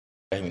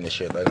من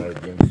الشيطان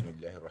الرجيم. بسم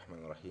الله الرحمن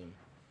الرحيم.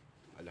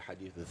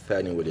 الحديث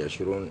الثاني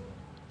والعشرون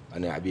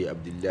عن أبي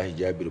عبد الله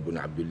جابر بن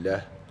عبد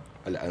الله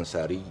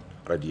al-Anṣari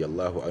رضي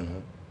الله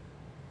عنه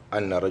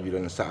أن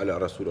رجلا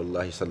سأل رسول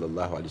الله صلى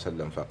الله عليه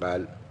وسلم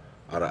فقال: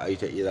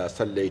 أرأيت إذا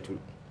صليت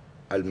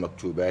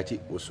المكتوبات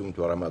وصمت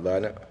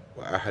رمضان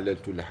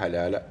وأحللت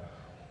الحلال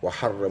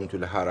وحرمت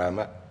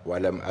الحرام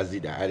ولم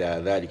أزد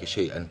على ذلك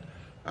شيئا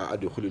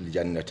أدخل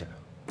الجنة؟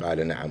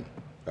 قال: نعم.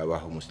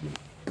 رواه مسلم.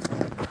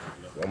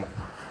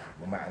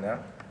 ومعنى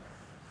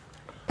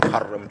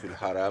حرمت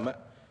الحرام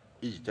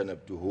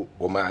اجتنبته،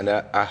 ومعنى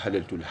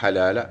أحللت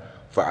الحلال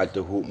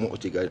فعلته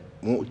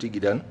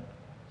مؤتقدا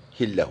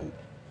حله.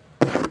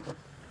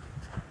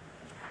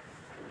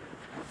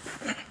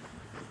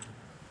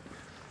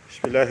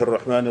 بسم الله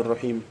الرحمن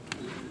الرحيم.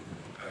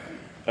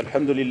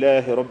 الحمد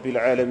لله رب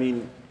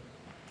العالمين،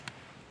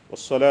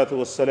 والصلاة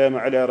والسلام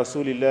على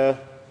رسول الله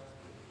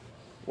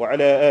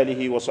وعلى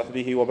آله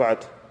وصحبه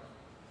وبعد.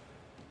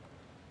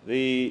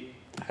 The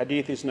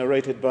hadith is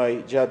narrated by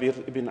Jabir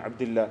bin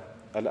Abdullah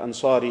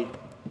al-Anṣari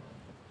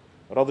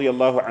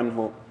radiyallahu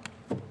anhu.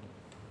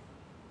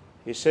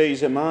 He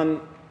says, a man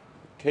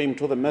came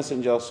to the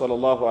Messenger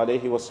sallallahu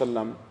alayhi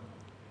wasallam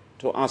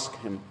to ask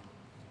him.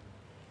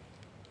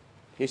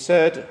 He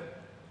said,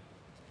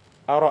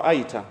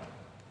 Ara'ayta.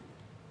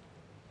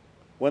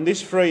 When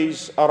this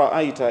phrase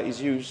Ara'ayta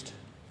is used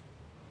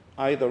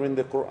either in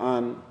the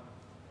Quran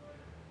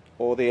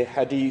or the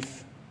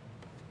Hadith,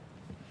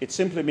 it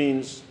simply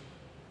means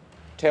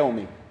tell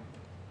me.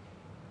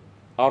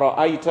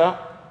 Ara'ayta,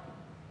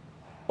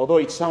 although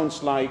it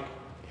sounds like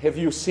have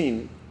you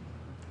seen,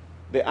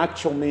 the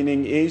actual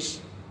meaning is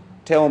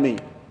tell me.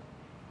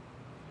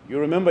 You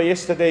remember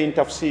yesterday in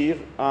tafsir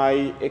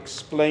I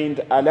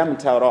explained alam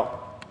tara.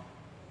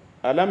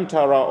 Alam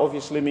tara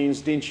obviously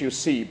means didn't you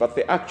see, but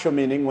the actual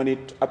meaning when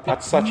it appears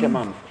at such a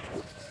man.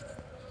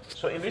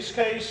 So in this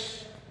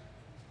case,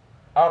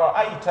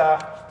 Ara'ayta,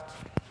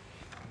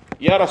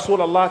 Ya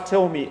Rasulullah,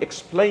 tell me,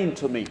 explain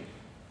to me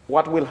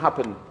what will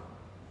happen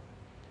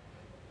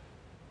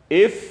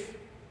if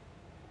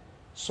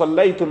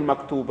Sallaytul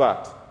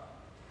Maktubat,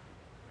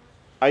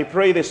 I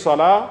pray the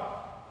salah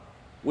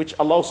which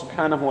Allah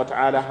subhanahu wa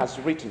ta'ala has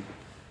written.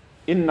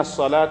 Inna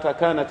salata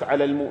kanat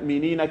ala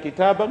al-mu'minina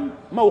kitaban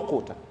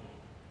mawquta.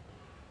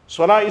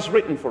 Salah is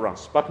written for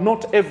us, but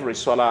not every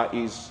salah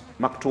is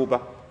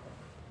maktuba.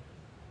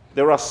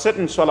 There are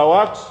certain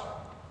salawat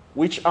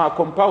which are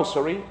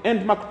compulsory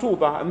and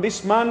maktuba, and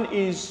this man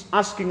is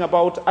asking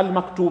about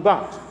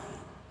al-maktubat.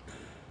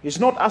 He's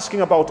not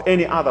asking about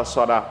any other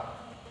salah.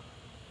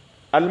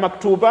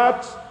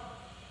 Al-maktubat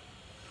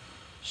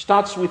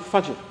starts with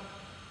fajr,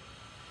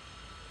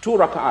 2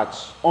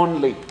 rak'ats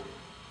only,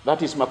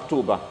 that is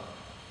maktuba.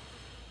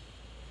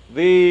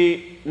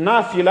 The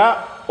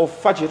nafila of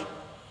fajr,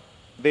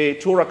 the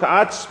 2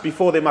 rak'ats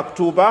before the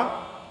maktuba,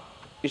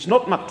 is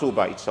not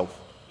maktuba itself.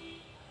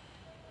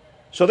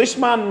 So this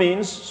man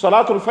means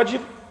Salatul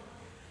Fajr,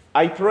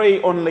 I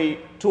pray only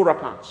 2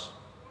 rakats,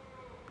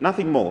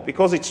 nothing more,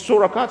 because it's 2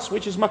 rakats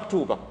which is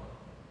maktuba.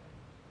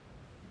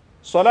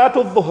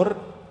 Salatul Dhuhr,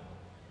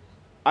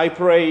 I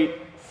pray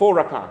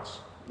 4 rakats,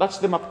 that's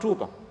the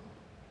maktuba.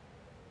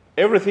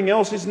 Everything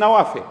else is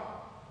nawafil.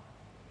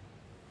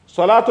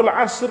 Salatul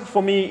Asr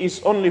for me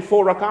is only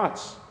 4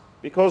 rakats,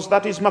 because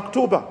that is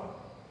maktuba.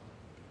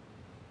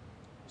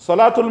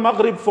 Salatul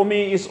Maghrib for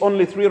me is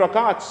only 3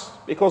 rakats,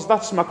 because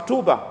that's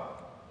maktuba.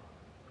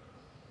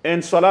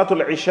 And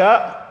Salatul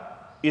Isha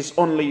is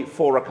only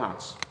 4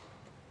 rakats.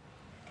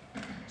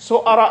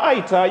 So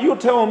Ara'ayta, you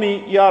tell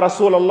me, Ya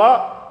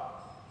Rasulullah,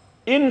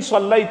 in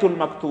Sallaytul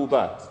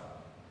Maktubat,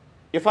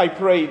 if I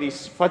pray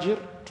this Fajr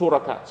 2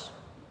 rakats,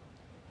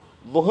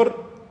 Dhuhr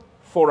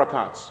 4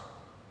 rakats,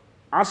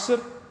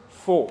 Asr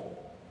 4,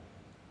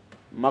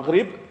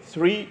 Maghrib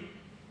 3,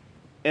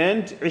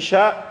 and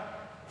Isha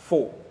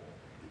 4.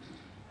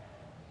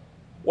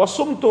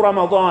 وَصُمْتُ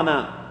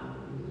رَمَضَانَ,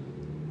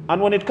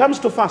 and when it comes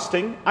to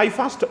fasting, I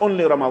fast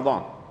only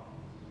Ramadan.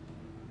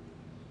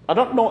 I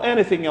don't know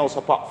anything else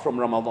apart from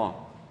Ramadan.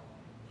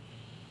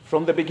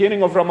 From the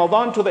beginning of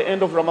Ramadan to the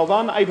end of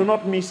Ramadan, I do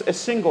not miss a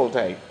single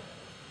day.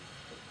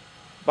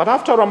 But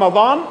after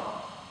Ramadan,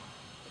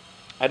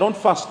 I don't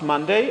fast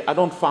Monday, I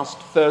don't fast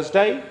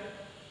Thursday,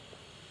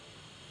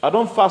 I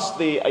don't fast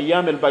the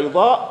Ayyam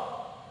al-Bayda,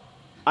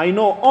 I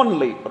know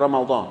only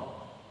Ramadan.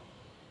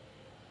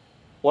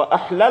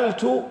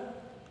 وَأَحْلَلْتُ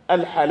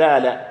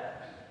الْحَلَالَ,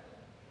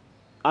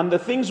 and the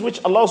things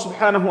which Allah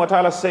subhanahu wa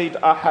ta'ala said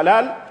are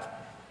halal,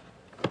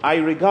 I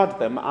regard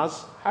them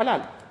as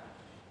halal.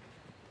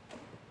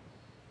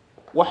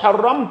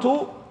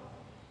 وَحَرَّمْتُ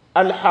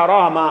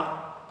الْحَرَامَ,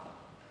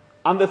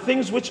 and the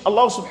things which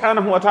Allah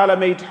subhanahu wa ta'ala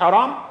made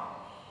haram,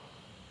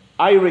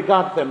 I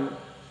regard them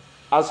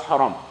as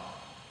haram.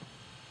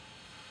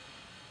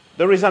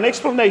 There is an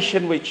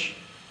explanation which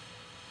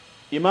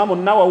Imam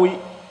al-Nawawi,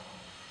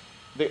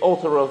 the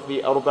author of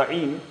the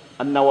Arba'in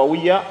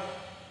al-Nawawiyya,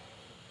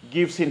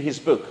 gives in his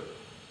book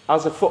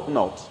as a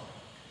footnote.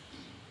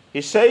 He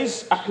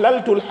says,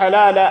 أحللت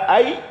الحلال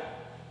أي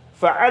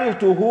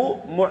فعلته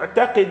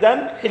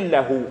معتقدا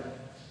حله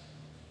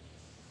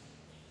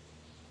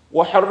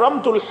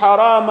وحرمت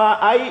الحرام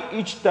أي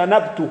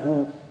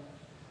اجتنبته.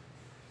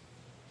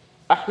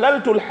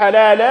 أحللت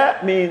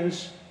الحلال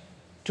means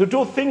to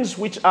do things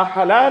which are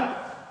halal,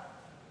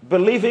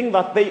 believing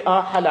that they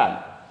are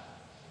halal.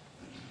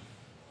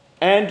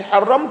 And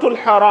حرمت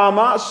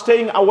الحرام,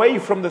 staying away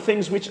from the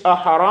things which are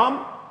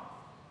haram.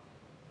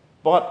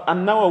 But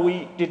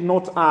al-Nawawi did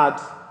not add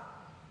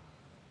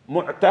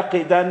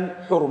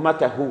معتقدا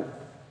حرمته,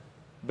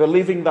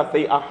 believing that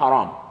they are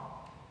haram.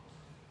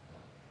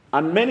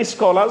 And many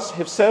scholars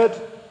have said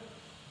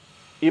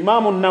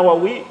Imam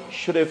al-Nawawi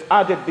should have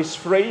added this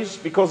phrase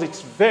because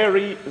it's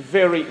very,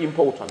 very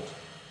important.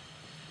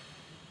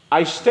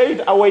 I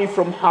stayed away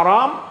from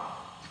haram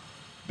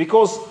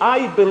because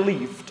I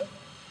believed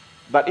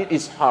that it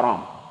is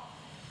haram.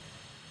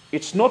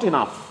 It's not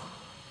enough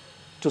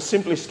to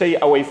simply stay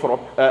away from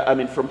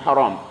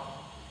haram.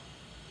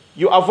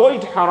 You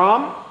avoid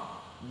haram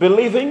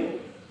believing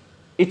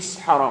it's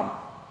haram,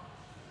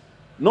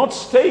 not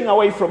staying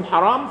away from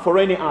haram for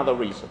any other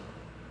reason.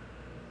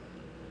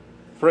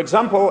 For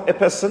example, a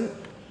person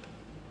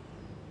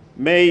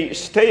may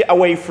stay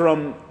away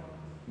from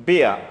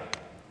beer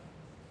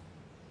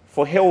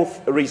for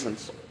health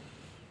reasons.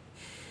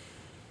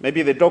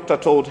 Maybe the doctor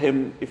told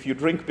him, if you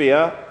drink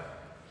beer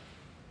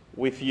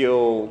with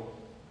your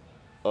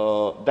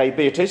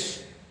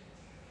diabetes,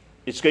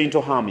 it's going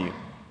to harm you.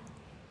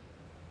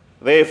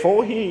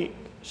 Therefore, he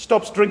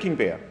stops drinking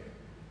beer.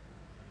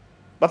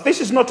 But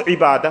this is not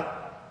ibadah.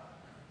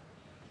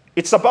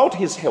 It's about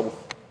his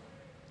health.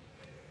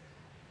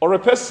 Or a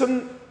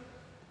person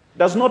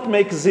does not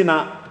make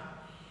zina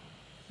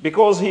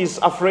because he's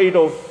afraid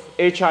of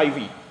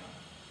HIV,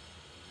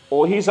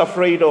 or he's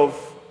afraid of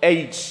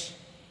AIDS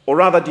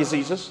or other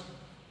diseases.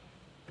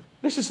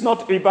 This is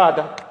not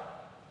ibadah.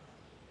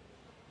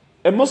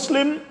 A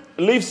Muslim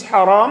leaves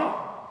haram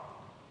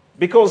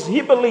because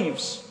he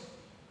believes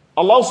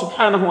Allah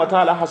subhanahu wa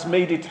ta'ala has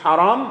made it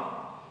haram,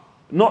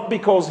 not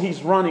because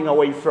he's running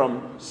away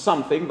from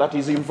something that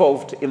is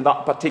involved in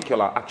that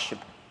particular action.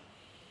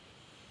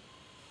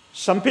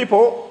 Some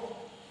people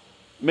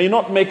may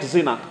not make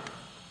zina,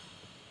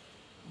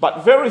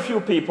 but very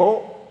few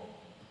people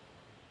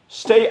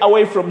stay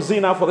away from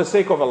zina for the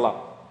sake of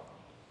Allah.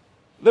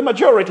 The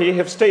majority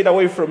have stayed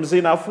away from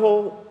zina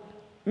for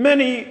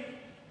many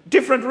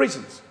different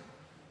reasons.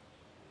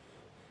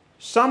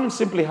 Some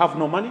simply have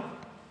no money.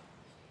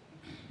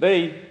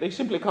 They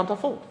simply can't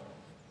afford.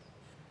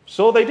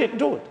 So they didn't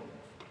do it.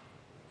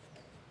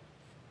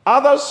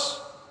 Others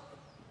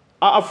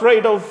are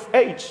afraid of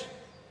age.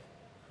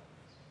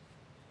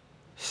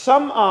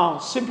 Some are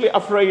simply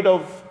afraid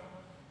of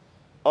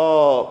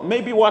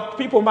maybe what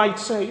people might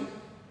say.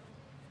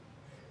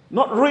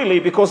 Not really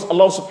because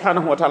Allah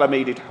subhanahu wa ta'ala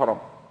made it haram.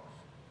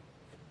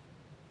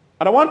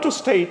 And I want to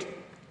state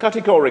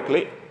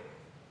categorically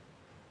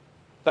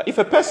that if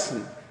a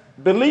person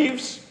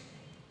believes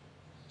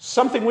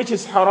something which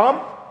is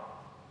haram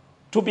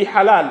to be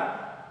halal,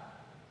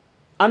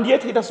 and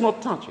yet he does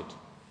not touch it,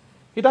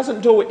 he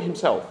doesn't do it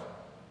himself.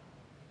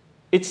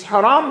 It's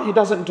haram, he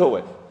doesn't do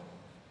it.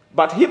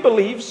 But he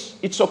believes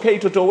it's okay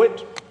to do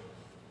it,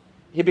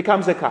 he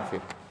becomes a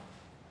kafir.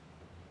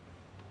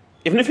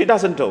 Even if he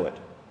doesn't do it.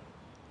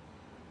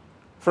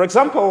 For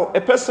example,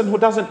 a person who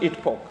doesn't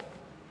eat pork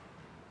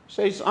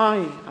says,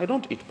 I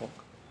don't eat pork.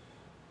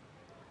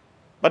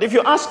 But if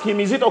you ask him,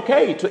 is it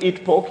okay to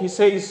eat pork? He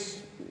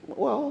says,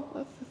 well,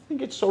 I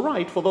think it's all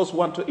right for those who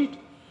want to eat.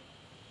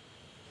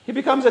 He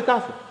becomes a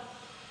kafir.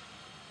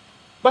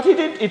 But he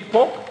didn't eat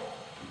pork.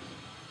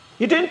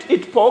 He didn't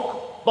eat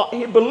pork, but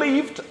he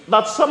believed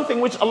that something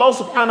which Allah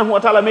subhanahu wa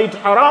ta'ala made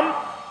haram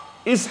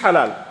is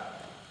halal.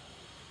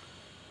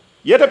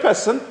 Yet a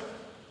person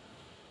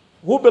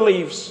who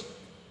believes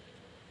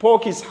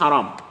pork is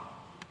haram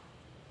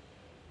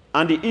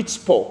and he eats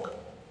pork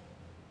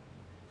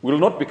will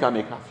not become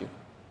a kafir.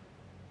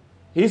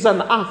 He's an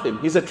athim,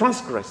 he's a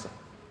transgressor.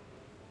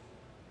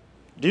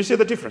 Do you see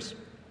the difference?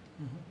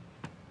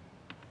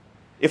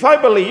 If I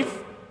believe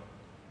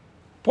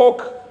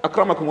pork,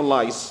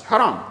 akramakumullah, is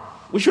haram,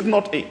 we should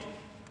not eat.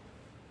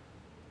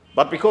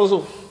 But because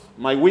of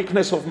my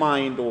weakness of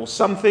mind or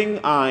something,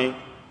 I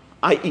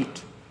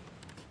eat.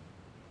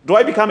 Do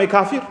I become a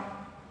kafir?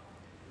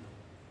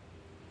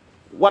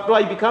 What do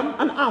I become?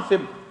 An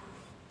athim.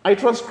 I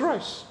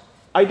transgress.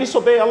 I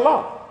disobey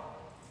Allah.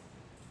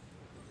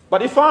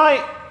 But if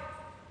I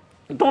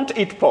don't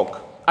eat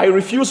pork, I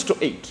refuse to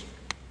eat,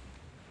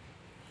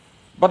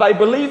 but I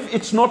believe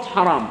it's not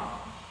haram,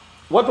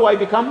 what do I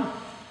become?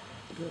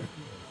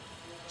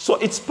 So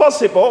it's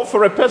possible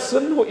for a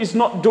person who is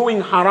not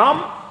doing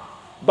haram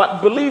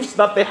but believes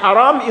that the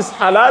haram is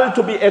halal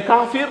to be a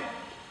kafir,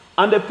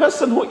 and a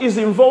person who is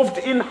involved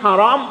in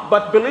haram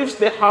but believes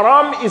the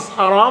haram is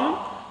haram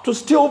to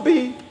still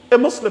be a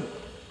Muslim.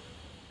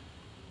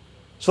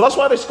 So that's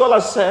why the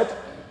scholars said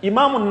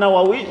Imam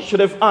al-Nawawi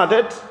should have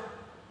added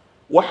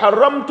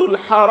وَحَرَّمْتُ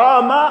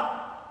الْحَرَامَ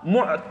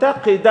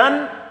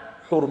مُعْتَقِدًا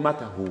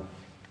حُرْمَتَهُ.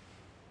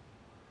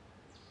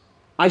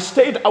 I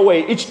stayed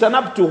away,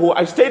 ijtanabtuhu,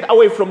 I stayed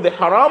away from the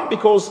haram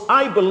because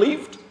I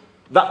believed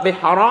that the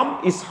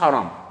haram is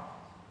haram.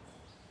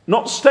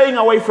 Not staying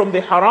away from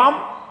the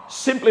haram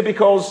simply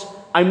because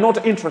I'm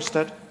not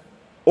interested,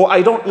 or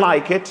I don't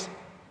like it,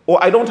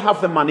 or I don't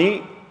have the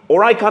money,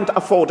 or I can't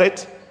afford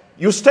it.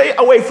 You stay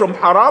away from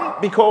haram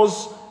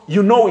because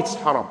you know it's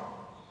haram.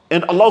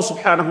 And Allah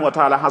subhanahu wa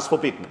ta'ala has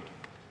forbidden it.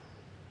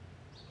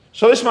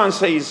 So this man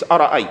says,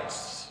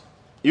 Ara'ayt,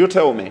 you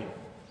tell me,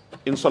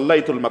 in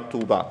Sallaytul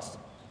Maktubat,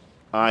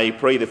 I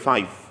pray the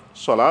 5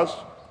 salahs,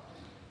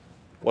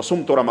 wa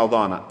sumtu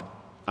Ramadana,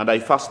 and I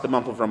fast the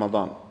month of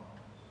Ramadan,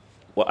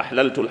 wa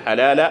ahlaltul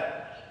halala,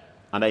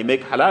 and I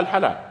make halal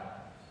halal,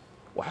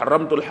 wa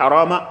haramtul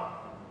harama,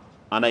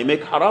 and I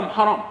make haram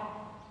haram.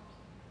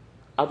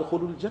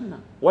 Adkhulul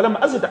Jannah, wa lam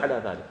azid ala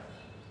dhalik.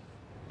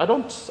 I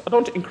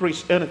don't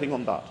increase anything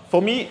on that.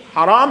 For me,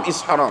 haram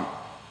is haram.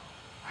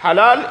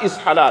 Halal is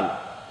halal.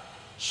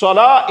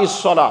 Salah is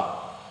salah.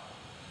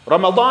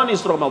 Ramadan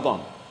is Ramadan.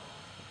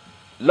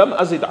 Lam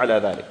azid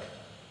ala dhalik.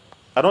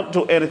 I don't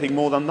do anything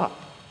more than that.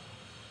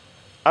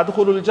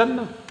 Adkhulul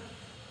Jannah.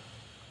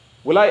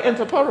 Will I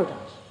enter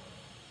paradise?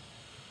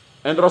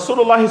 And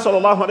Rasulullah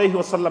sallallahu alayhi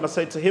wa sallam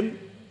said to him,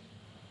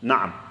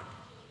 Na'am.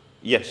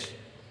 Yes,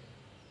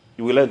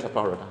 you will enter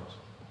paradise.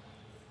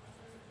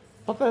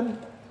 But then,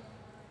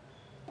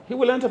 he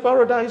will enter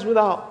paradise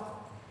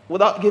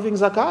without giving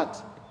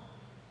zakat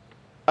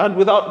and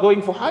without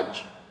going for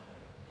hajj.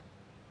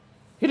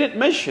 He didn't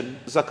mention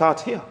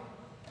zakat here.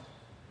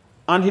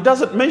 And he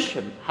doesn't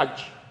mention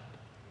hajj.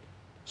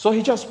 So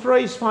he just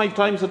prays 5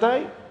 times a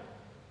day.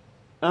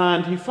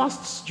 And he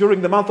fasts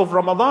during the month of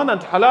Ramadan,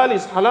 and halal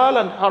is halal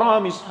and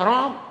haram is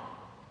haram.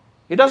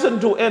 He doesn't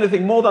do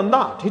anything more than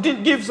that. He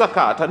didn't give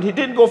zakat and he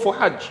didn't go for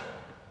hajj.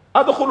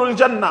 Adkhulul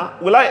Jannah,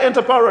 will I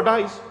enter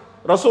paradise?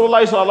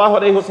 Rasulullah sallallahu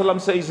alayhi wa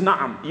sallam says,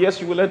 Na'am, yes,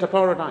 you will enter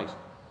paradise.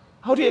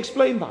 How do you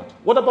explain that?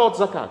 What about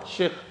zakat,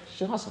 Sheikh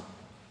Hassan?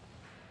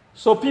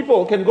 So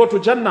people can go to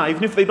Jannah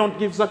even if they don't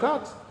give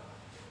zakat.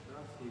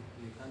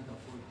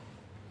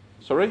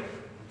 Sorry? I'm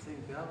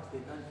saying perhaps they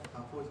can't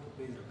afford to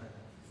pay zakat.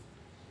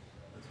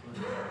 That's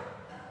why.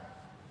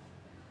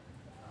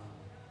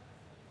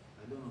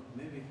 I don't know.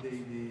 Maybe they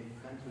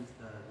can't reach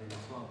the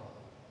swab.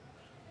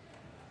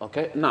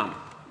 Okay, now.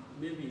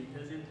 Maybe it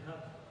doesn't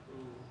have to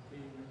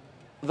pay.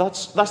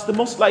 That's the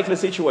most likely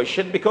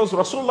situation, because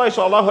Rasulullah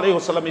sallallahu alayhi wa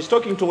sallam is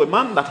talking to a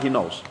man that he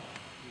knows.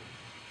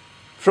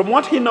 From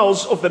what he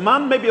knows of the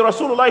man, maybe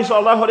Rasulullah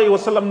sallallahu alayhi wa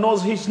sallam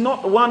knows he's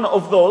not one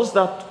of those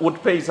that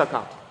would pay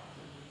zakat.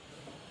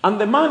 And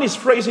the man is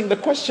phrasing the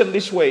question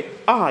this way,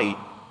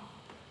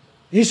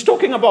 he's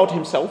talking about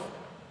himself,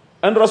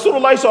 and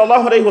Rasulullah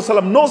sallallahu alayhi wa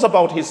sallam knows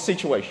about his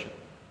situation.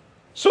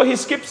 So he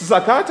skips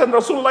zakat, and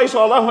Rasulullah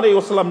sallallahu alayhi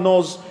wa sallam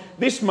knows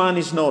this man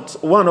is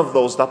not one of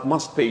those that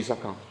must pay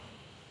zakat.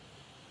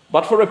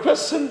 But for a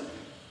person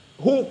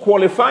who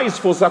qualifies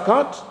for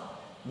zakat,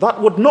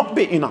 that would not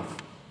be enough.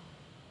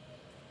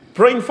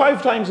 Praying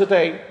 5 times a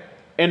day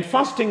and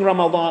fasting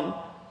Ramadan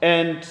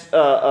and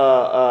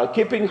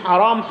keeping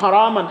haram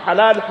haram and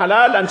halal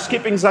halal and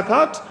skipping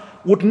zakat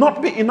would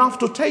not be enough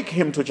to take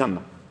him to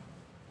Jannah.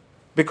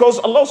 Because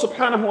Allah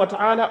subhanahu wa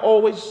ta'ala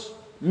always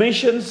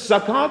mentions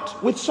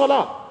zakat with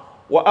salah.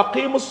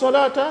 وَأَقِيمُوا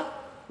الصَّلَاةَ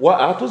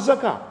وَآتُوا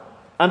الزَّكَاةَ.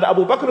 And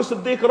Abu Bakr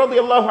as-Siddiq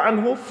radiallahu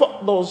anhu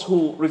fought those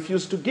who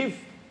refused to give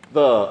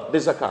the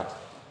zakat.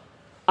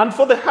 And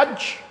for the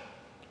hajj,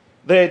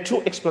 there are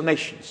 2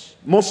 explanations,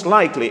 most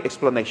likely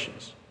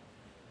explanations.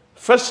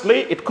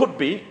 Firstly, it could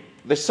be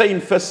the same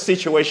first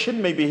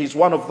situation. Maybe he's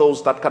one of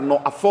those that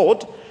cannot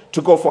afford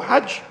to go for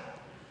hajj.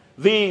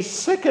 The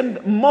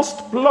second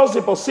most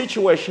plausible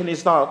situation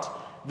is that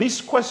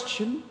this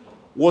question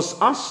was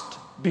asked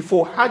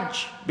before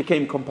hajj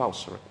became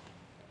compulsory.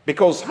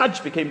 Because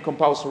hajj became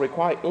compulsory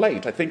quite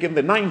late, I think in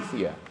the 9th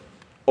year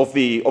of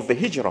the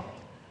hijrah.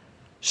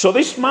 So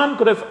this man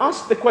could have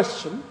asked the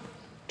question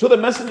to the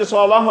Messenger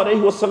sallallahu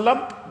alaihi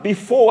wasallam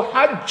before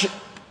hajj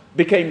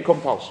became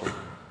compulsory.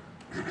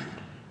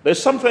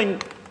 There's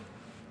something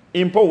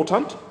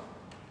important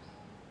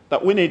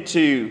that we need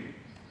to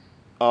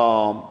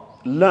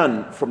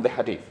learn from the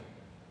hadith.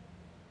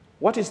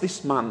 What is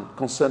this man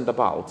concerned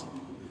about?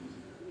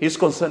 He's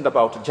concerned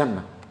about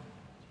Jannah.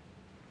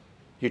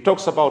 He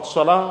talks about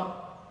salah,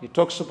 he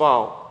talks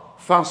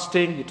about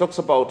fasting, he talks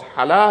about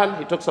halal,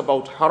 he talks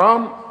about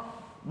haram.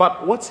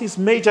 But what's his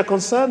major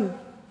concern?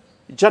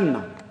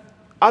 Jannah.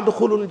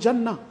 Adkhulul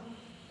Jannah.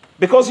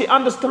 Because he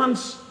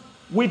understands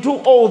we do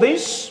all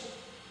this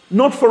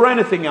not for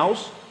anything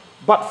else,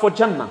 but for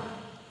Jannah.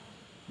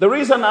 There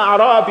is an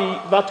Arabi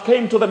that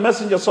came to the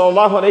Messenger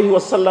sallallahu alayhi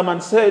wasallam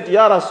and said,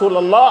 Ya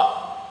Rasulallah,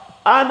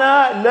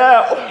 Ana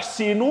la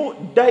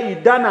uhsinu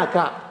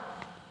daydanaka.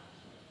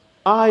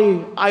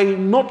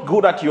 I'm not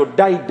good at your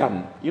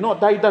daidan. You know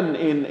daidan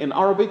in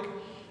Arabic?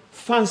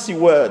 Fancy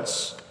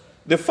words.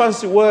 The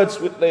fancy words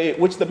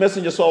which the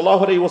Messenger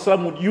sallallahu alayhi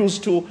wasallam would use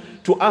to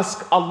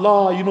ask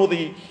Allah, you know,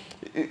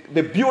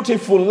 the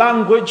beautiful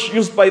language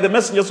used by the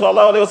Messenger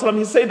sallallahu alayhi wasallam.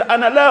 He said,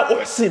 Ana la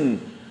uhsin.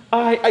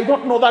 I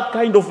don't know that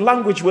kind of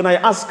language when I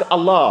ask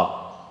Allah.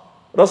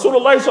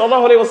 Rasulullah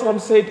sallallahu alayhi wasallam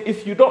said,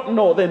 if you don't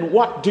know, then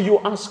what do you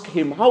ask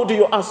him? How do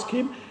you ask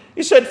him?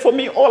 He said, for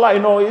me, all I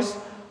know is,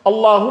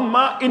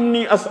 Allahumma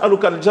inni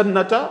as'aluka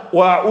al-jannata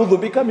wa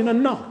a'udhu bika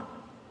minan nar.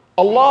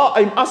 Allah,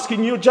 I'm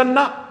asking you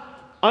Jannah,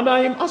 and I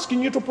am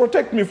asking you to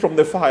protect me from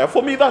the fire.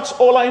 For me, that's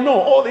all I know.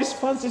 All this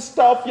fancy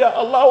stuff, ya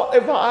Allah,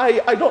 whatever,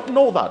 I don't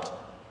know that.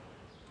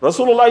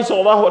 Rasulullah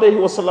sallallahu alayhi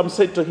wasallam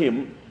said to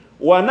him,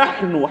 wa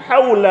nahnu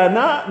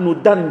hawlana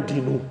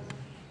nudandinu.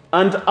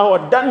 And our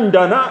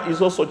dandana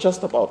is also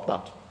just about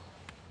that.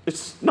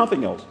 It's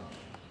nothing else.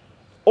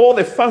 All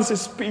the fancy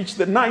speech,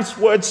 the nice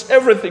words,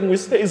 everything we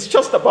say is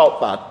just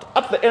about that.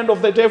 At the end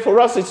of the day, for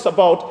us, it's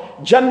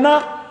about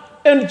Jannah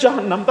and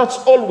Jahannam. That's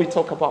all we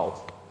talk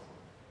about.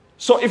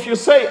 So if you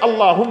say,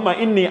 Allahumma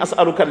inni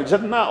as'aluka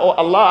al-jannah, or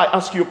Allah, I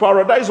ask you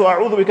paradise, or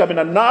a'udhu bika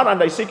minan nar,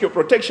 and I seek your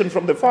protection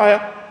from the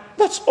fire,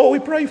 that's all we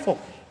pray for.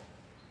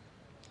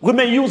 We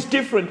may use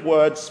different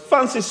words,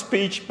 fancy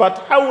speech,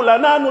 but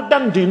hawlana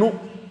nudandinu.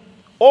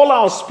 All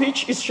our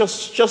speech is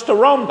just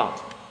around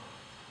that.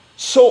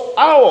 So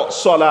our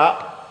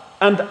salah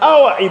and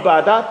our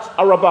ibadat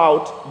are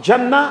about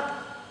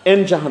Jannah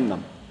and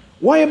Jahannam.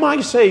 Why am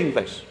I saying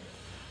this?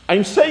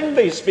 I'm saying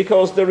this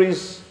because there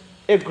is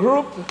a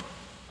group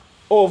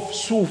of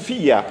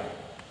Sufiya,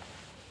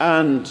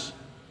 and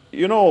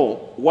you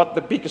know what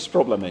the biggest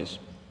problem is?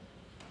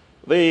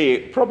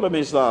 The problem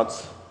is that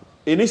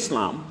in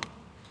Islam,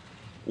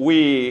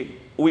 we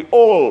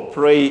all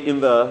pray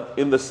in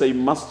the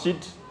same masjid,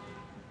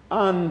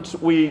 and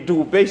we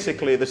do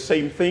basically the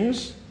same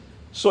things.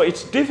 So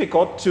it's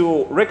difficult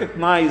to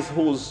recognize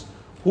who's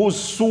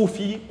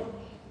Sufi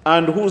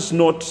and who's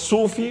not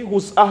Sufi,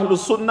 who's Ahlul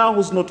Sunnah,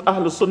 who's not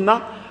Ahlul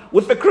Sunnah.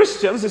 With the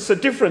Christians, it's a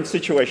different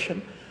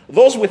situation.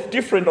 Those with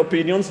different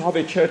opinions have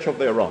a church of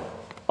their own.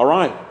 All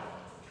right?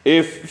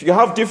 If you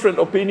have different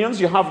opinions,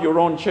 you have your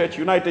own church,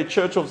 United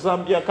Church of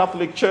Zambia,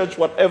 Catholic Church,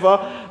 whatever.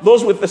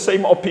 Those with the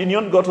same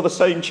opinion go to the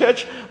same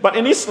church. But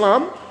in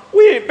Islam,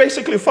 we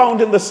basically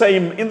found in the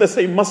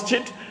same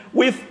masjid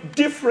with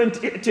different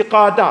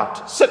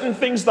i'tiqadat, certain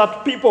things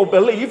that people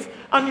believe,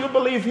 and you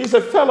believe he's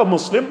a fellow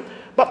Muslim,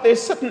 but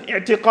there's certain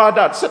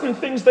i'tiqadat, certain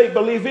things they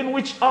believe in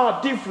which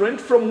are different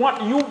from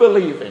what you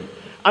believe in.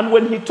 And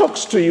when he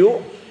talks to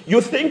you,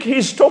 you think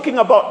he's talking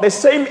about the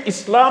same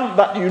Islam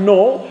that you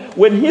know,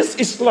 when his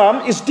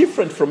Islam is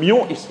different from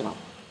your Islam.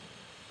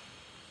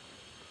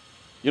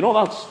 You know,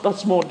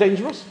 that's more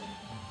dangerous.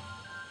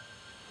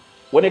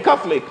 When a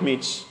Catholic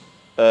meets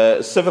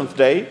Seventh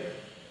Day,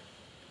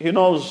 he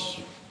knows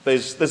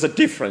there's a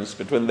difference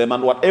between them,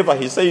 and whatever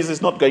he says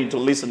is not going to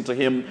listen to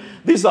him.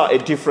 These are a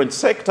different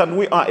sect, and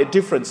we are a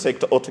different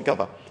sect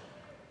altogether.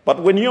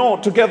 But when you're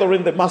together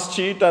in the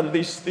masjid and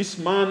this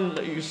man,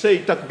 you say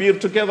takbir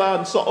together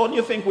and so on,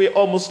 you think we're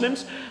all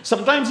Muslims.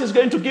 Sometimes he's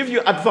going to give you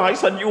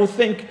advice and you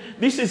think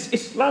this is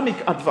Islamic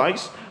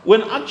advice,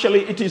 when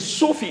actually it is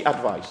Sufi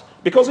advice.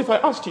 Because if I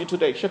asked you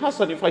today, Sheikh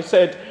Hassan, if I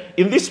said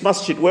in this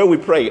masjid where we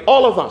pray,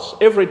 all of us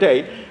every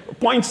day,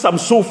 point some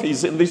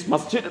Sufis in this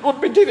masjid, it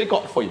would be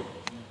difficult for you.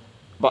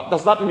 But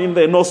does that mean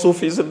there are no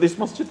Sufis in this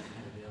masjid?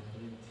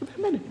 There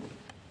are many.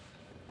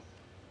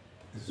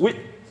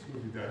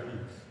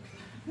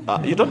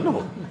 You don't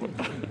know.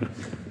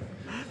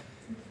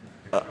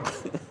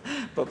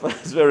 Papa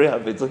is very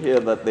happy to hear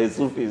that there are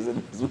Sufis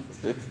in this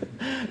masjid.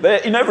 They're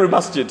in every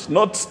masjid,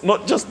 not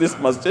just this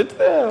masjid.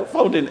 They're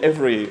found in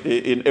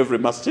every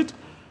masjid.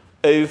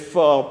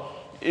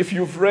 If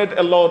you've read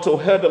a lot or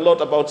heard a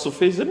lot about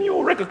Sufism,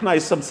 you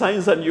recognize some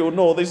signs and you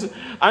know this.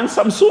 And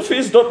some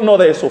Sufis don't know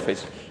they're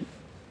Sufis.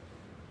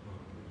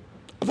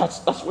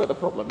 That's where the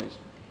problem is.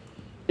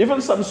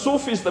 Even some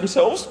Sufis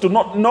themselves do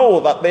not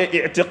know that their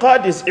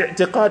i'tiqad is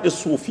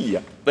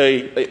Sufiya.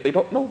 They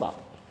don't know that.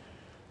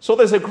 So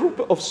there's a group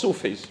of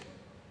Sufis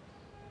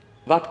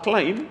that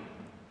claim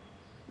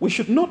we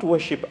should not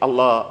worship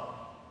Allah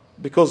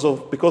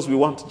because we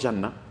want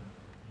Jannah,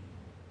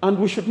 and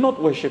we should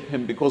not worship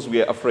him because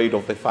we are afraid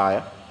of the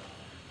fire.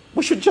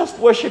 We should just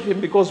worship him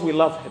because we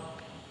love him.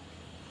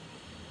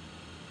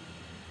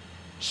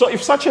 So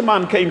if such a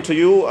man came to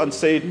you and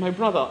said, my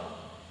brother,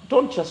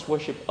 don't just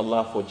worship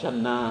Allah for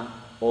Jannah,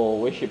 or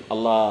worship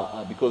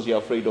Allah because you're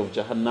afraid of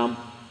Jahannam.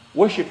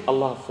 Worship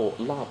Allah for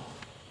love,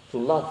 to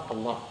love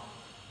Allah.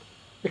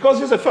 Because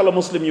he's a fellow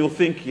Muslim, you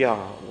think, yeah,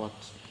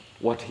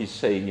 what he's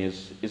saying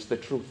is the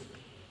truth.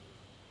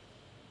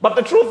 But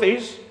the truth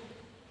is,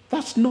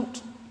 that's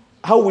not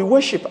how we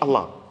worship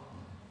Allah.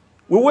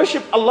 We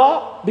worship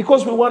Allah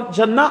because we want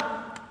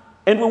Jannah,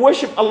 and we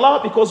worship Allah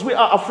because we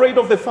are afraid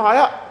of the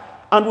fire,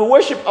 and we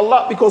worship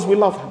Allah because we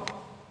love him.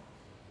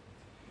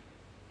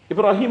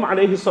 Ibrahim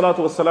alayhi salatu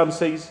wasalam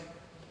says,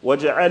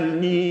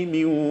 وَجَعَلْنِي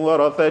مِنْ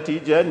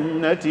وَرَثَةِ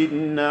جَنَّةِ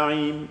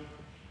النَّعِيمِ,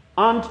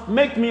 and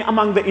make me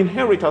among the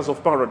inheritors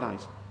of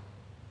paradise.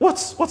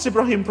 What's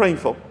Ibrahim praying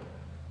for?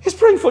 He's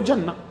praying for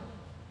Jannah.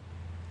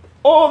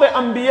 All the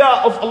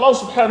Anbiya of Allah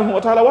subhanahu wa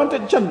ta'ala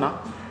wanted Jannah.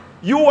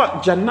 You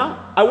want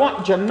Jannah, I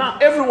want Jannah,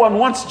 everyone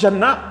wants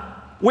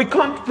Jannah. We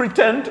can't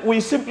pretend we're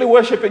simply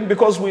worshipping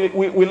because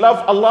we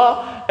love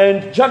Allah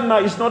and Jannah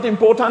is not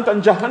important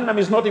and Jahannam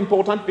is not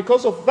important.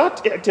 Because of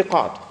that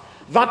i'tiqad,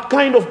 that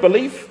kind of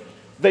belief,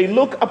 they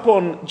look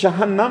upon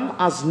Jahannam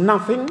as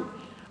nothing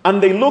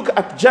and they look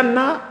at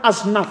Jannah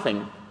as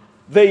nothing.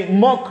 They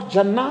mock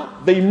Jannah,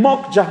 they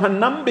mock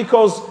Jahannam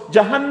because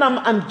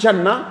Jahannam and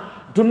Jannah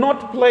do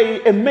not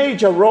play a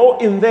major role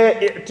in their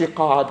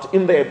i'tiqad,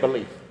 in their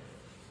belief.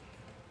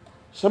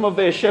 Some of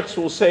their sheikhs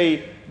will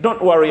say,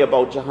 don't worry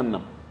about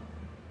Jahannam.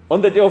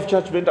 On the day of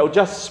judgment, I'll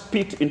just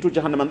spit into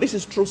Jahannam. And this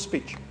is true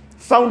speech,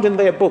 found in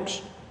their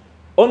books.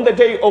 On the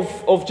day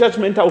of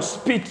judgment, I'll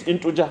spit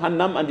into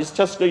Jahannam and it's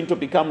just going to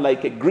become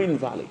like a green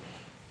valley.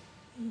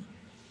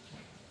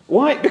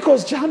 Why?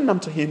 Because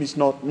Jahannam to him is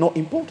not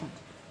important.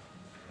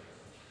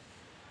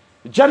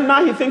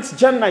 Jannah, he thinks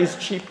Jannah is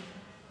cheap.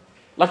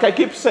 Like I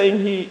keep saying,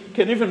 he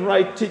can even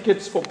write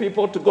tickets for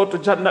people to go to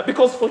Jannah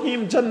because for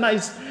him, Jannah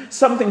is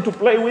something to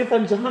play with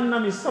and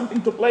Jahannam is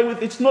something to play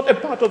with. It's not a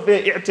part of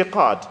their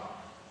i'tiqad.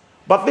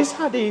 But this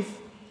hadith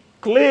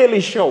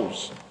clearly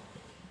shows,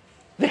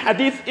 the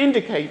hadith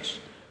indicates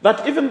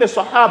that even the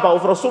Sahaba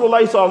of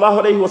Rasulullah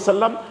sallallahu alayhi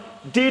wasallam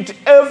did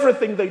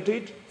everything they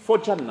did for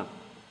Jannah.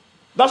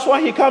 That's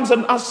why he comes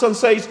and asks and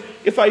says,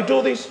 if I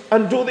do this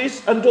and do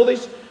this and do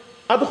this,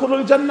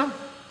 adkhulul Jannah,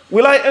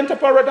 will I enter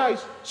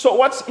paradise? So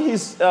what's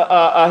his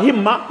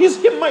himmah? His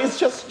himmah is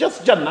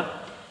just Jannah.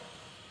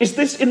 Is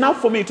this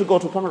enough for me to go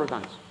to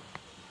paradise?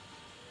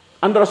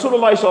 And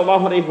Rasulullah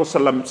sallallahu alayhi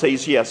wasallam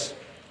says yes.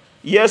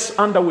 Yes,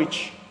 under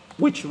which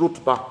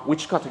rutbah,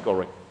 which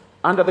category?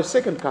 Under the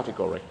second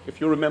category. If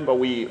you remember,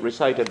 we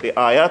recited the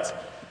ayat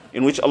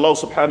in which Allah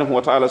subhanahu wa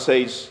ta'ala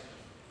says,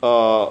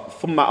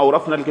 ثُمَّ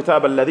أَوْرَثْنَا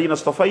الْكِتَابَ الَّذِينَ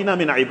اصْطَفَيْنَا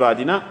مِنْ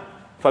عِبَادِنَا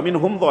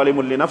فَمِنْهُمْ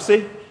ظَالِمٌ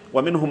لِنَفْسِهِ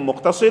وَمِنْهُمْ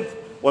مُقْتَصِدٌ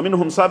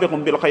وَمِنْهُمْ سَابِقٌ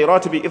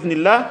بِالْخَيْرَاتِ بِإِذْنِ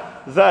اللَّهِ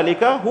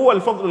ذَلِكَ هُوَ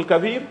الْفَضْلُ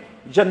الْكَبِيرُ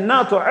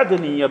جَنَّاتُ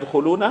عَدْنٍ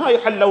يَدْخُلُونَهَا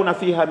يُحَلَّوْنَ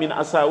فِيهَا مِنْ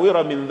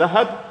أَسَاوِرَ مِنْ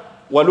ذَهَبٍ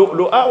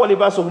وَلُؤْلُؤًا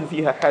وَلِبَاسُهُمْ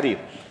فِيهَا حَرِيرٌ.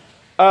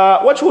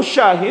 وجه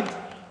الشاهد,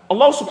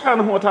 Allah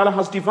subhanahu wa ta'ala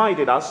has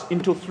divided us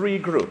into three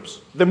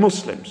groups. The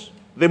Muslims,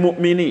 the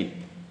mu'mineen.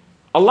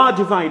 Allah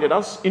divided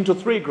us into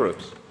three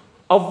groups.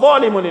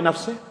 الظالم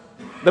لنفسه,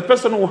 the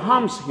person who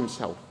harms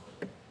himself.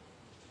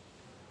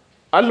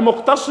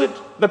 Al-Muqtasid,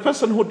 the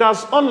person who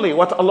does only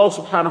what Allah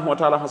subhanahu wa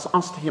ta'ala has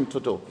asked him to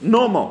do,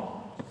 no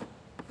more.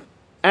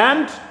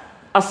 And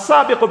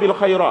As-Sabiqu bil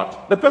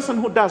khayrat, the person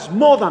who does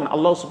more than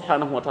Allah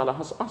subhanahu wa ta'ala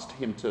has asked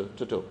him to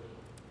do.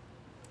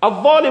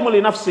 Al-Zalimu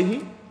li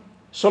nafsihi,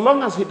 so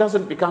long as he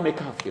doesn't become a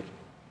kafir.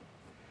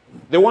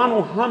 The one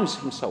who harms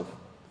himself.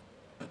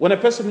 When a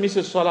person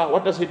misses salah,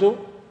 what does he do?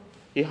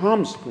 He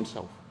harms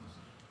himself.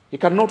 He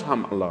cannot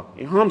harm Allah.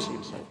 He harms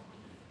himself.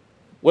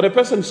 When a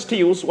person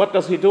steals, what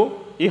does he do?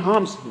 He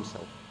harms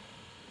himself.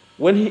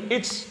 When he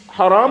eats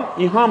haram,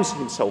 he harms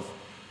himself.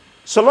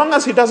 So long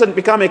as he doesn't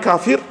become a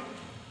kafir,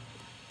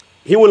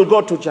 he will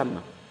go to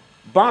Jannah,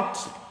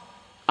 but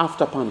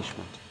after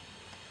punishment.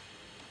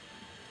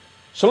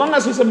 So long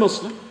as he's a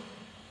Muslim,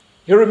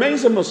 he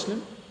remains a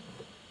Muslim,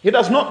 he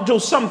does not do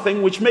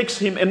something which makes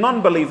him a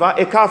non-believer,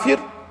 a kafir,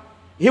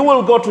 he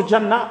will go to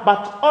Jannah,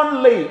 but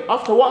only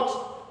after what?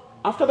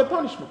 After the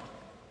punishment.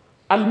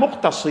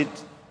 Al-Muqtasid,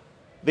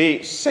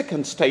 the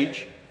second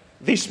stage,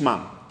 this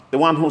man, the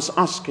one who's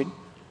asking,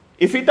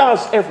 if he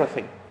does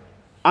everything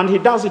and he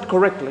does it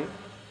correctly,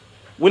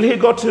 will he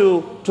go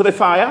to the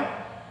fire?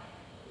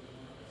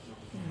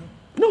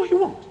 No, he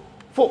won't.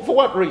 For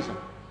what reason?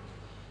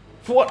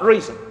 For what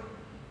reason?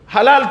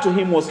 Halal to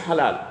him was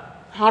halal.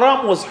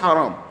 Haram was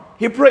haram.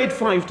 He prayed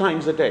 5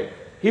 times a day.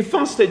 He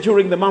fasted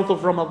during the month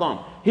of Ramadan.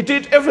 He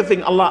did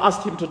everything Allah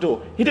asked him to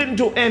do. He didn't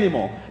do any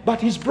more,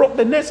 but he's brought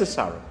the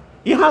necessary.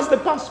 He has the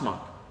pass mark.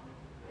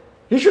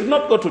 He should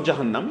not go to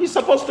Jahannam. He's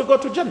supposed to go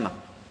to Jannah.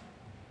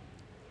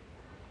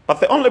 But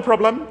the only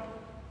problem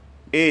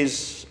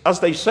is, as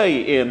they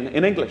say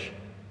in English,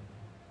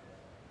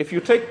 if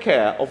you take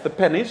care of the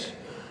pennies,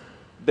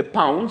 the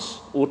pounds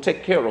will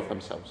take care of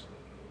themselves.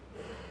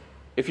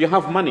 If you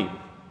have money,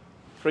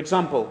 for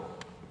example,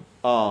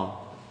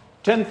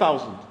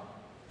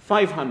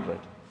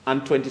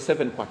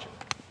 10,527 kwacha.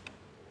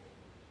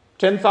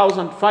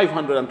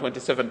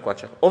 10,527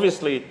 kwacha.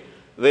 Obviously,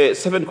 the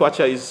 7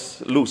 kwacha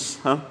is loose,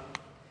 huh?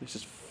 This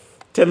is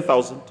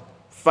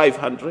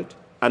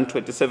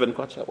 10,527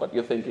 kwacha. What do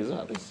you think is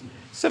that? It's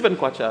 7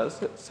 kwacha.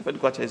 7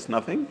 kwacha is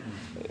nothing.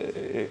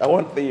 I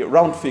want the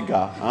round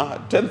figure.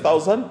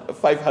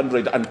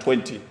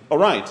 10,520. All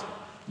right.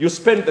 You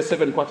spend the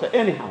 7 kwacha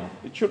anyhow.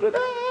 It should. No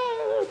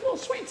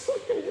sweets.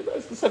 Okay,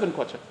 that's the 7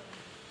 kwacha.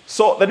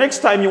 So the next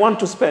time you want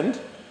to spend,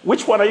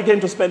 which one are you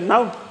going to spend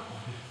now?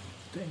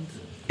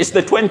 It's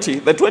the 20.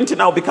 The 20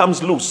 now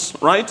becomes loose,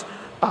 right?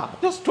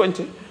 Just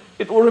 20.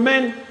 It will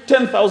remain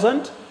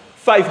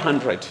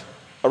 10,500.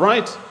 All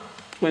right?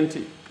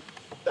 20.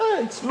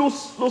 It's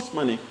loose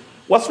money.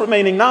 What's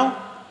remaining now?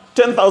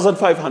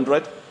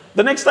 10,500.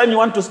 The next time you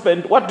want to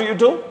spend, what do?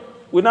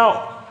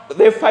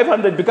 The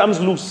 500 becomes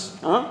loose.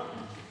 Huh?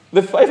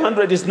 The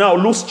 500 is now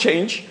loose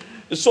change,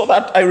 so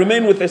that I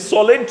remain with a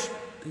solid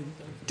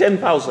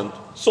 10,000.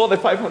 So the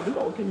 500,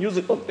 we can use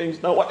it on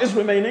things. Now what is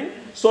remaining?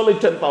 Solid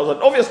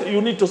 10,000. Obviously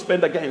you need to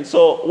spend again.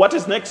 So what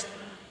is next?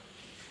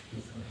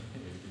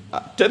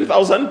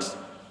 10,000.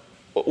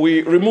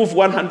 We remove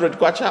 100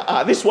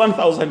 kwacha. This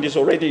 1,000 is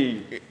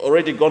already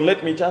gone.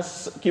 Let me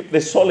just keep the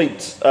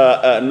solid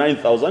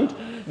 9,000.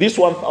 This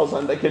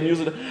 1,000, I can use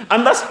it.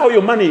 And that's how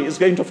your money is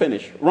going to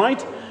finish,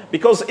 right?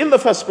 Because in the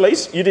first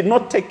place, you did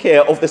not take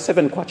care of the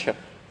 7 kwacha.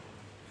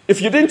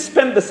 If you didn't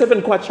spend the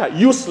 7 kwacha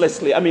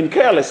uselessly,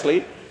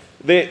 carelessly,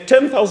 the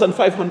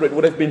 10,500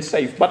 would have been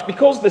saved. But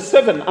because the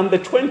 7 and the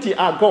 20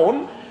 are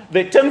gone,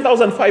 the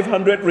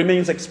 10,500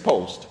 remains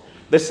exposed.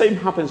 The same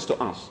happens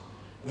to us.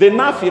 The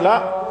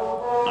nafila,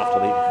 after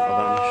the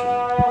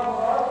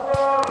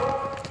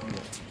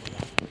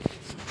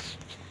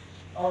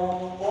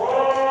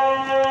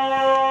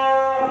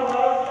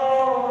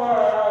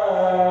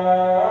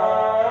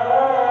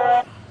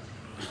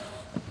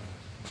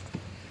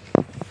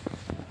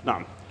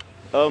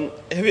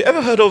have you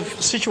ever heard of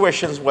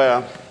situations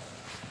where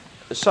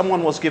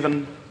someone was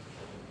given,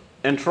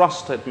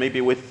 entrusted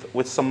maybe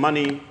with some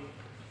money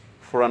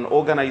for an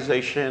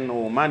organization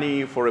or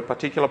money for a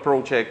particular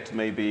project,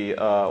 maybe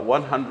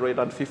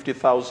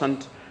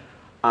 150,000,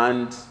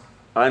 and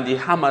he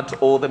hammered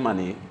all the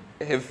money?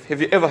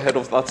 Have you ever heard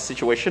of that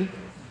situation?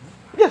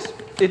 Yes,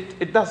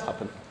 it does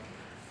happen.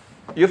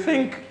 You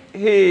think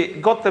he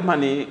got the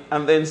money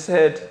and then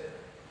said,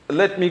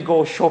 let me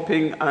go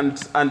shopping and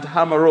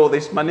hammer all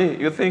this money?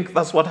 You think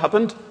that's what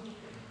happened?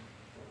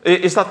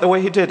 Is that the way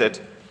he did it?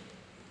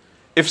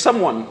 If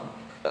someone,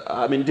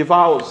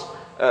 devours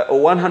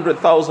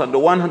 100,000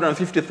 or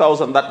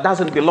 150,000 that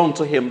doesn't belong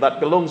to him, that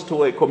belongs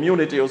to a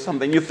community or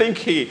something, you think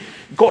he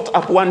got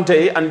up one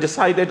day and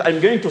decided, I'm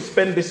going to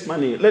spend this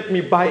money, let me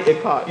buy a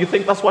car? You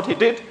think that's what he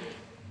did?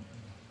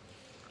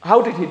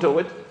 How did he do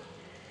it?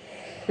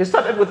 He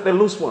started with the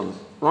loose ones,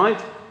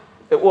 right?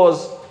 It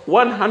was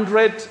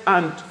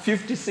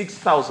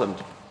 156,000.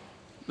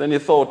 Then he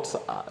thought,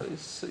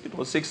 it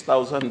was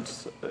 6,000.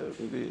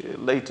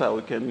 Later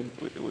we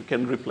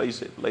can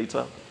replace it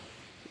later.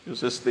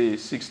 Uses the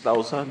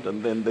 6,000,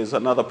 and then there's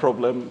another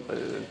problem,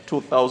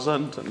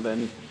 2,000, and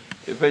then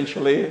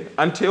eventually,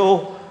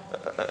 until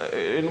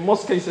in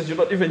most cases you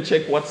don't even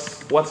check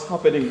what's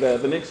happening there.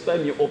 The next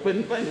time you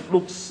open, it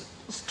looks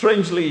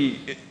strangely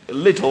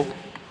little.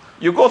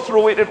 You go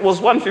through it, it was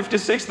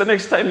 156. The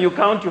next time you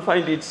count, you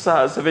find it's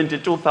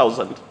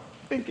 72,000.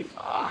 Thinking,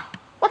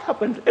 what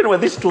happened? Anyway,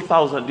 this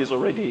 2,000 is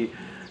already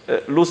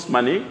loose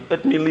money.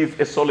 Let me leave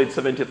a solid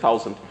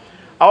 70,000.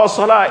 Our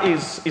salah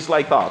is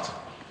like that.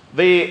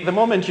 The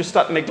moment you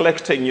start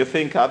neglecting, you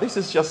think, this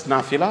is just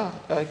nafila.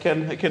 I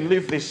can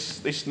leave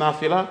this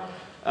nafila.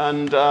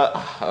 And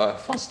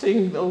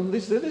fasting,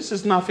 this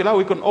is nafila.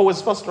 We can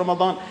always fast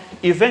Ramadan.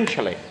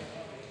 Eventually,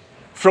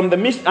 from the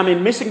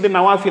missing the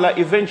nawafila,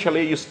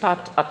 eventually you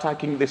start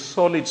attacking the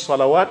solid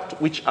salawat,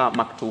 which are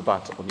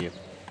maktubat on you.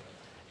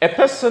 A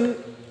person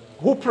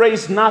who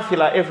prays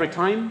nafila every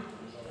time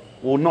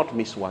will not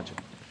miss wajib.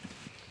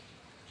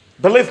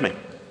 Believe me.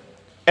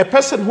 A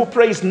person who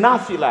prays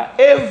nafila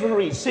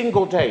every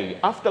single day,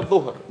 after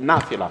dhuhr,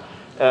 nafila,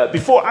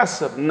 before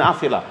asr,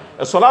 nafila,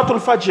 salatul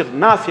fajr,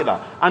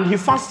 nafila, and he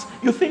fasts,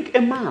 you think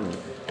a man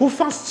who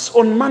fasts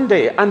on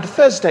Monday and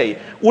Thursday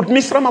would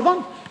miss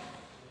Ramadan?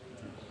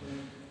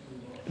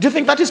 Do you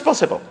think that is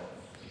possible?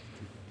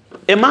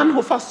 A man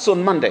who fasts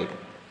on Monday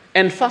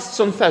and fasts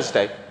on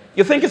Thursday,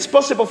 you think it's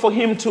possible for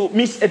him to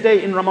miss a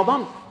day in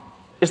Ramadan?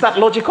 Is that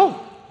logical?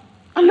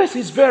 Unless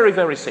he's very,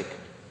 very sick.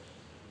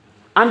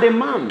 And a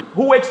man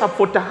who wakes up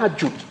for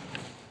tahajjud,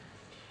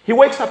 he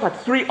wakes up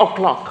at 3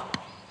 o'clock.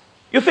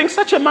 You think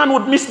such a man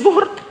would miss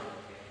dhuhr?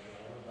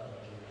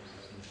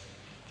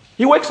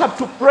 He wakes up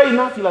to pray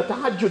nafila,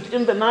 tahajjud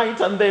in the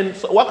night, and then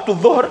waqtu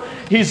dhuhr,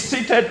 he's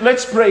seated,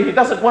 let's pray. He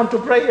doesn't want to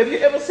pray. Have you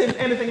ever seen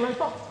anything like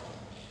that?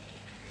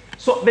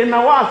 So the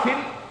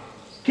nawafil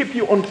keep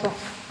you on track.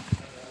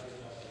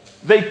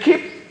 They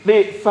keep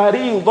the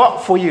fariidah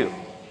for you.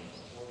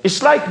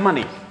 It's like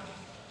money.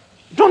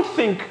 Don't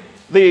think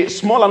the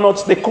smaller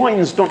notes, the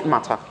coins don't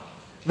matter.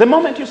 The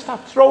moment you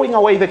start throwing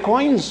away the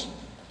coins,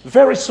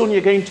 very soon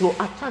you're going to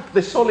attack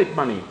the solid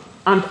money,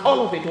 and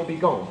all of it will be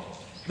gone.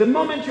 The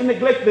moment you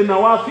neglect the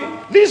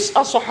nawafil, these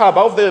are Sahaba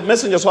of the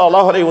Messenger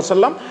sallallahu alaihi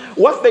wasallam.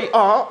 What they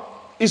are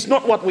is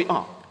not what we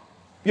are.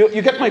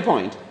 You get my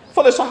point?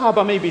 For the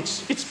Sahaba, maybe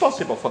it's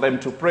possible for them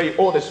to pray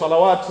all the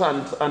salawats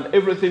and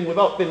everything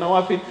without the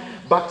nawafil.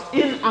 But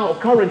in our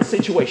current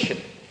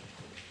situation,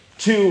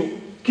 to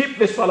keep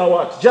the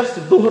salawat, just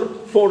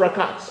dhuhr 4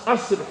 rakats,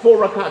 asr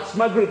 4 rakats,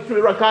 maghrib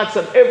 3 rakats,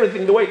 and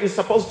everything the way it is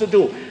supposed to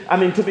do,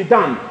 to be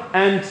done,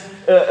 and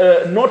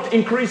not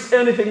increase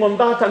anything on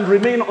that and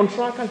remain on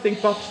track, I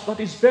think that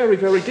is very,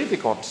 very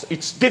difficult.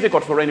 It's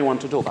difficult for anyone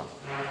to do that.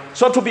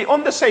 So to be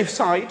on the safe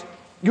side,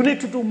 you need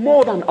to do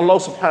more than Allah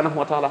subhanahu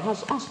wa ta'ala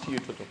has asked you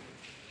to do.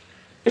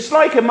 It's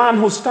like a man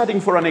who's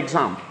studying for an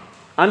exam,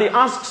 and he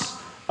asks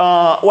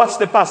what's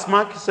the pass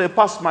mark? So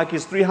pass mark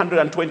is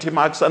 320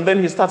 marks. And then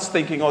he starts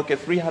thinking, okay,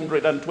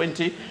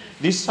 320.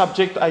 This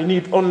subject, I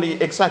need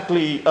only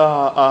exactly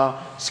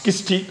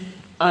 60.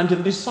 And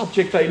in this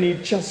subject, I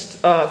need just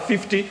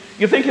 50.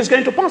 You think he's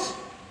going to pass?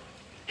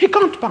 He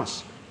can't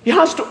pass. He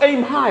has to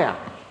aim higher.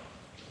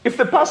 If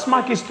the pass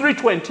mark is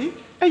 320,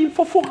 aim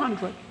for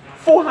 400,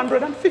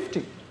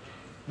 450.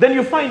 Then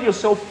you find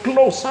yourself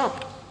closer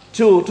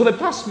to the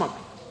pass mark.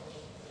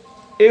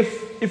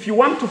 If you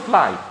want to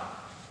fly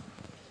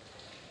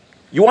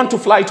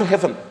to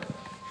heaven,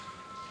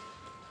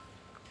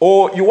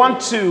 or you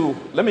want to,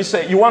 let me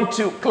say, you want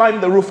to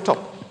climb the rooftop,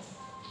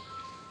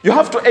 you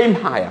have to aim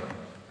higher.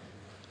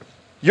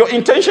 Your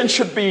intention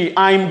should be,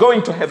 I'm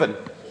going to heaven.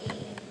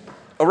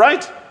 All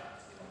right?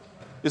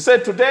 You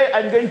said, today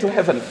I'm going to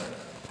heaven.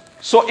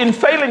 So in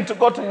failing to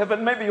go to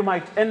heaven, maybe you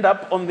might end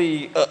up on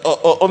the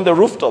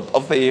rooftop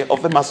of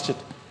the masjid.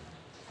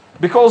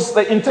 Because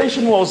the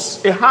intention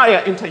was a higher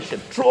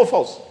intention, true or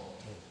false?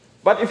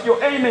 But if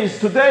your aim is,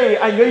 today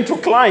I'm going to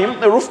climb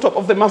the rooftop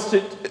of the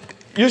masjid,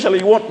 usually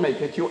you won't make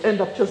it. You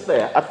end up just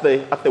there at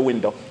the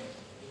window.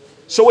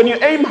 So when you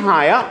aim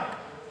higher,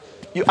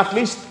 you at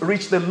least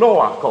reach the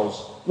lower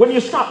cause. When you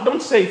start,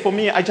 don't say, for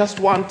me, I just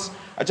want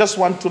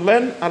to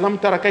learn Alam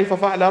tara kayfa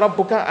fa'ala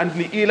rabbuka and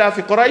li'ila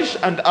fi Quraysh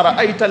and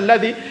ara'ayta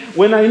alladhi.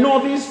 When I know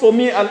this, for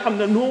me,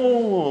 alhamdulillah,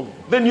 no.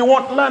 Then you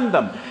won't learn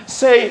them.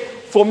 Say,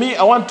 for me,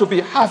 I want to be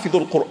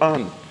hafidul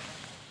Quran.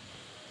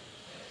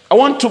 I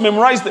want to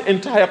memorize the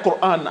entire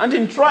Quran. And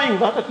in trying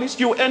that, at least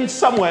you end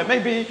somewhere.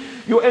 Maybe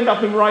you end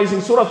up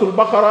memorizing Surah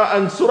Al-Baqarah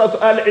and Surah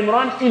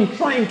Al-Imran in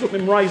trying to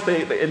memorize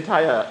the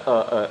entire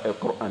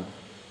Quran.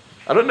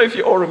 I don't know if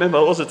you all remember,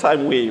 there was a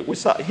time we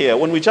sat here,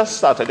 when we just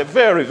started, a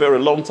very, very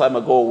long time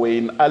ago,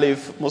 when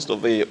Alif, most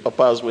of the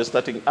papas were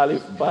starting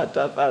Alif, Ba,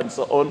 Ta, Tha, and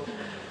so on.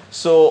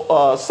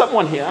 So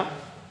someone here,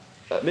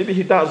 maybe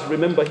he does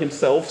remember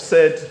himself,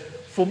 said,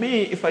 for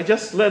me, if I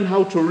just learn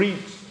how to read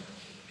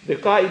the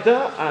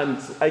Qaida, and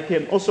I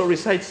can also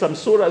recite some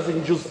surahs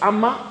in Juz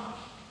Amma,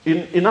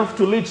 enough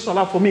to lead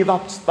Salah, for me,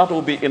 that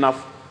will be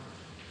enough.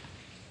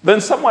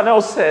 Then someone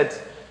else said,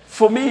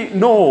 for me,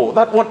 no,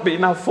 that won't be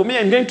enough. For me,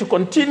 I'm going to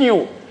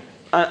continue.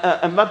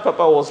 And that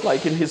papa was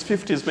like in his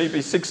 50s, maybe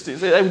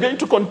 60s. I'm going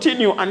to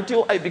continue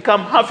until I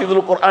become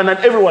Hafidhul Quran, and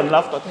everyone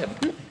laughed at him.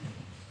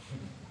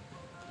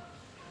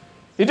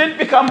 He didn't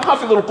become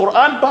Hafidhul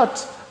Quran,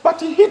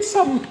 but he hit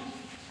some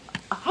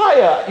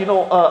higher,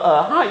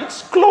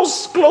 heights,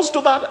 close to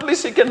that. At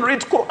least he can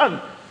read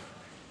Quran.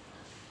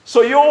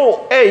 So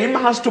your aim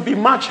has to be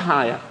much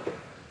higher.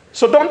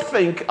 So don't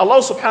think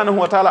Allah subhanahu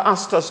wa ta'ala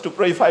asked us to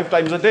pray 5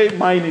 times a day.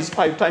 Mine is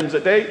 5 times a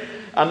day.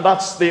 And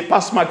that's the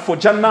pass mark for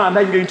Jannah, and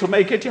I'm going to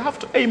make it. You have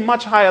to aim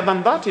much higher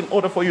than that in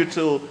order for you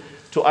to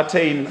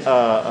attain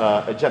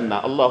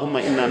Jannah.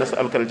 Allahumma inna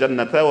nas'aluka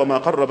al-jannata wa ma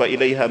qarraba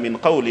ilayha min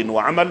qawlin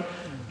wa amal.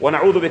 Wa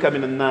na'udhu bika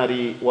min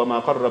al-nari wa ma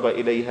qarraba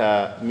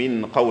ilayha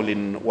min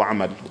qawlin wa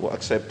amal. We'll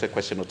accept a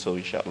question or two,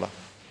 inshallah.